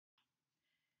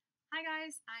Hi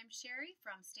guys, I'm Sherry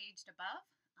from Staged Above.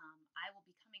 I will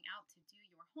be coming out to do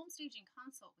your home staging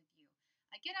consult with you.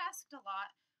 I get asked a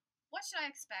lot, what should I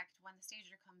expect when the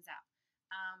stager comes out?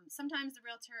 Sometimes the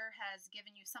realtor has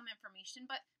given you some information,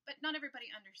 but not everybody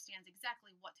understands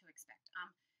exactly what to expect.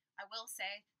 I will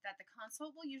say that the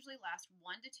consult will usually last 1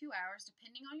 to 2 hours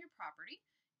depending on your property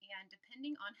and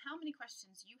depending on how many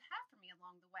questions you have for me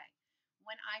along the way.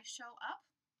 When I show up,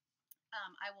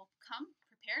 I will come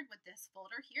prepared with this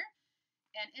folder here,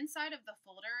 and inside of the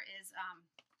folder is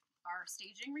our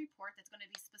staging report that's going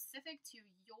to be specific to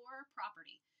your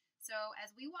property. So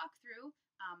as we walk through,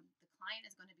 the client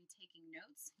is going to be taking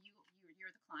notes.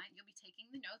 You're the client. You'll be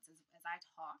taking the notes as I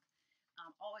talk.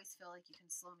 Always feel like you can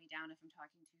slow me down if I'm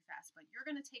talking too fast, but you're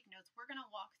going to take notes. We're going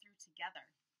to walk through together.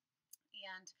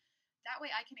 And that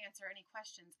way I can answer any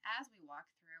questions as we walk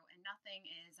through, and nothing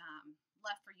is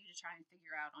left for you to try and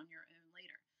figure out on your own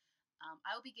later.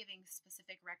 I will be giving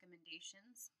specific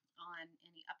recommendations on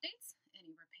any updates,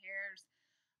 any repairs,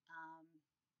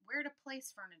 where to place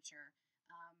furniture,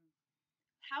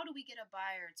 how do we get a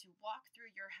buyer to walk through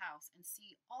your house and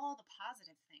see all the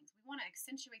positive things. We want to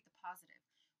accentuate the positive.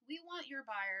 We want your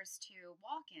buyers to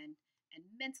walk in and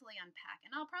mentally unpack.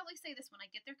 And I'll probably say this when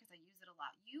I get there because I use it a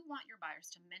lot. You want your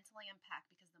buyers to mentally unpack,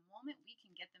 because the moment we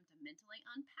can get them to mentally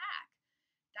unpack,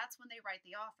 that's when they write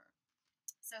the offer.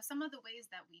 So some of the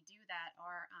ways that we do that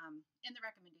are in the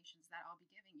recommendations that I'll be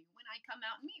giving you when I come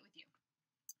out and meet with you.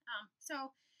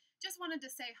 So just wanted to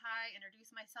say hi,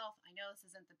 introduce myself. I know this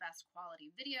isn't the best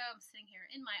quality video. I'm sitting here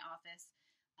in my office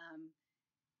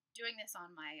doing this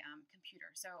on my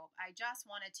computer. So I just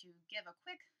wanted to give a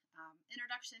quick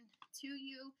introduction to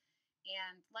you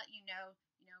and let you know,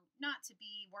 not to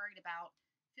be worried about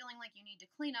feeling like you need to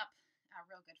clean up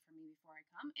real good for me before I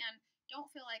come. And don't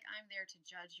feel like I'm there to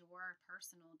judge your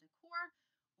personal decor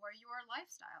or your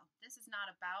lifestyle. This is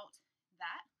not about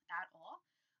that at all.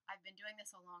 I've been doing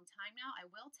this a long time now. I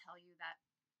will tell you that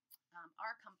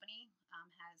our company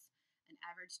has an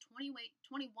average 21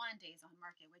 days on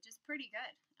market, which is pretty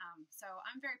good. So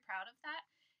I'm very proud of that,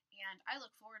 and I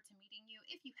look forward to meeting you.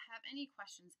 If you have any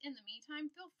questions in the meantime,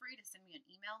 feel free to send me an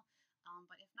email.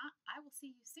 But if not, I will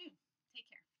see you soon. Take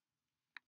care.